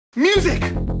Music!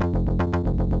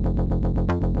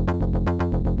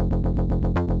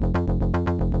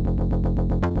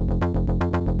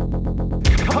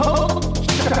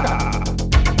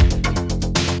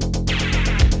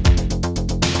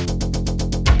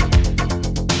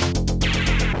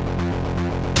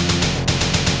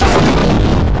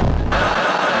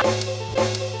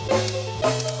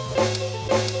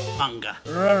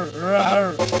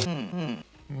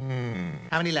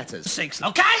 How many letters? 6.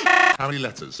 Okay! How many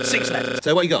letters? 6 letters.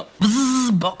 So what you got?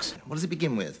 Box. What does it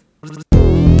begin with?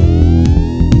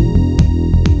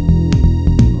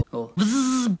 Oh.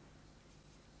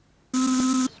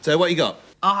 So what you got?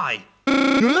 I.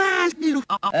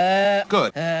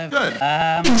 Good. Good.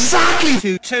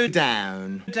 Exactly! Two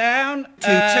down. Down.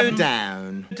 Two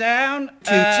down. Down.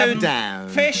 Two down.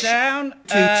 Fish. Down.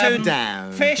 Two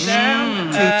down. Fish.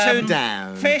 Down. Two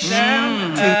down. Fish.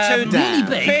 Down. Two down.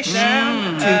 Fish.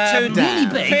 Down. Two down.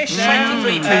 Fish. Down.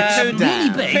 23 down.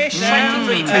 Fish. Down.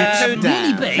 Two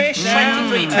down. Fish.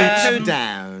 Down. Two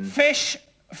down. Fish.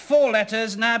 4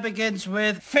 letters now begins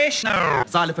with fish.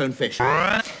 Xylophone fish.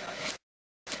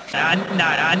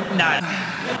 No.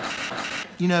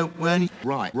 You know, when...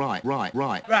 Right. Right.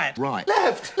 Left. Right.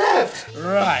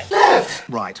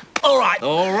 Right. All right.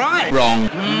 Wrong.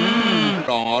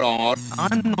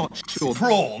 I'm not sure.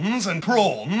 Prawns and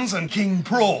king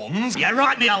prawns. You're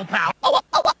right, me old pal.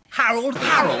 Harold.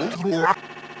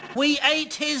 We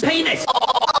ate his penis.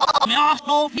 My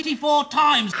arsehole 54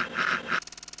 times.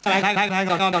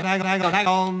 Hang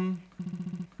on.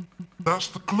 That's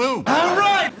the clue. All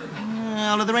right.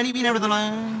 Are there any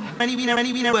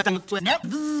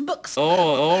books?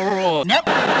 Oh. Nope.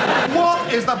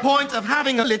 What is the point of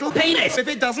having a little Penis if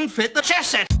it doesn't fit the chess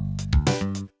set.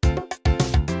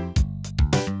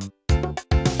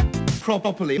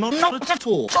 Propopoly? Not at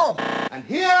all. And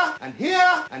here.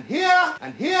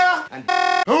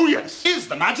 Oh yes. Is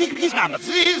the magic is mammoth.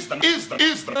 Is the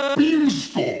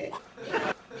beanstalk.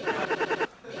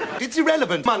 It's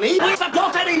irrelevant. Money? We haven't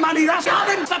got any money. That's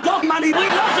haven't got money. We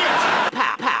lost it.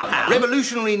 Pow.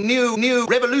 Revolutionary, new,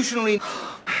 revolutionary.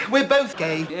 We're both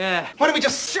gay. Yeah. Why don't we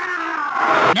just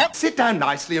shout? Nope. Sit down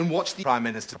nicely and watch the Prime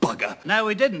Minister bugger. No,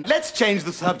 we didn't. Let's change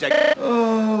the subject.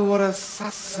 Oh, what a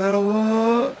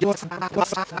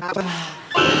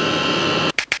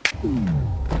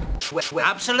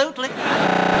Absolutely.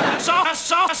 So.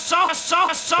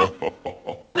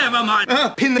 Never mind.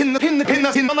 Pin on the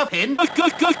Pin.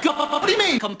 Good. What do you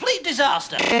mean? Complete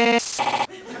disaster.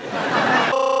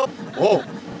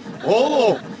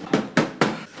 Oh.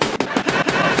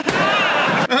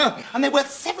 And they're worth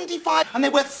 75, and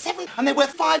they're worth 7, and they're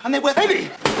worth 5, and they're worth... Heavy!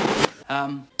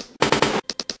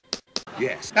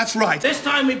 Yes, that's right. This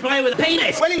time we play with a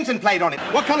penis. Wellington played on it.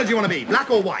 What colour do you want to be? Black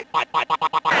or white? Black.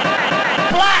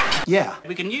 Yeah.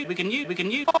 We can use.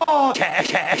 Oh, care.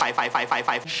 5.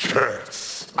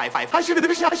 Yes. 5. I should have...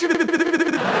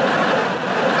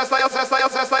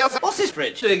 What's this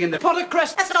fridge doing in the pot of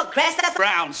cress? That's not cress, that's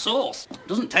brown sauce.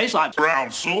 Doesn't taste like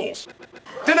Brown sauce.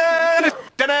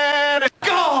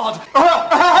 God!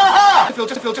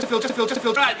 Just feel.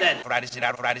 Right then.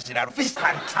 This is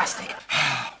fantastic.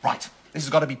 Right. This has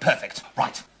got to be perfect.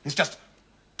 Right. It's just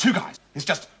 2 guys. It's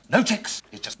just no chicks.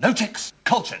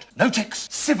 Cultured. No chicks.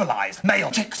 Civilized.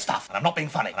 Male chick stuff. And I'm not being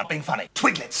funny.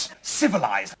 Twiglets.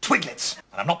 Civilized. Twiglets.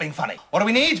 And I'm not being funny. What do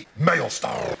we need? Male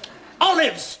style.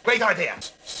 Olives. Great idea.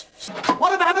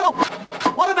 What about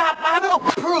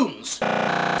prunes?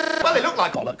 Well, they look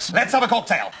like bollocks. Let's have a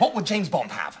cocktail. What would James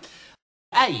Bond have?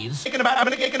 A's. Thinking about. Have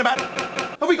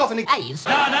we got any? A's?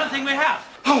 No, I don't think we have.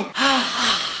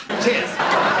 Cheers.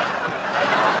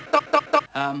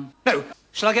 No.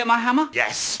 Shall I get my hammer?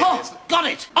 Yes. Oh, got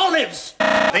it. Olives.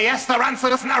 The Esther answer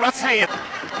us now. Say it.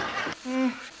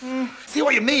 See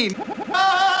what you mean?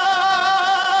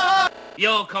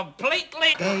 You're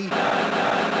completely Gay.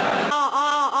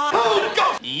 Oh,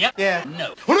 God! Yep. Yeah.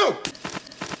 No. Oh, no!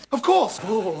 Of course.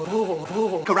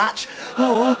 Karach.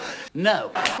 Oh.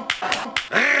 No.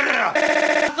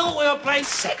 I thought we were playing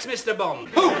sex, Mr. Bond.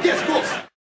 Oh, yes, of course.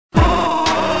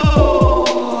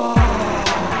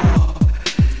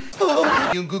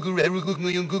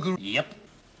 Yep.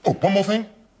 Oh, one more thing.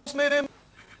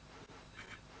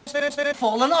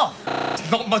 Fallen off.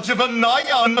 Not much of a night.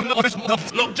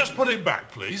 Look, just put it back,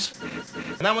 please.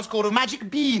 And that one's called a magic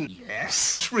bean.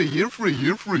 Yes. Free you.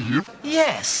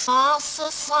 Yes.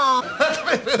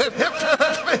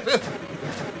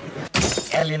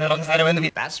 Alien alongside of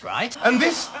enemy. That's right. And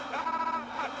this?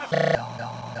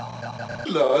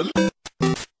 Lol.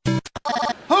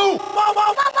 Who?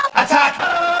 Attack!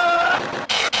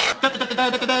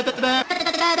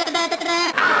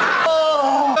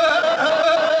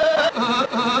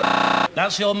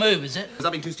 That's your move, is it? Has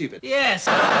that been too stupid? Yes.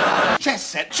 Chess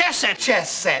set. Chess set. Chess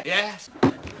set. Yes.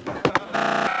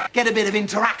 Get a bit of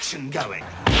interaction going.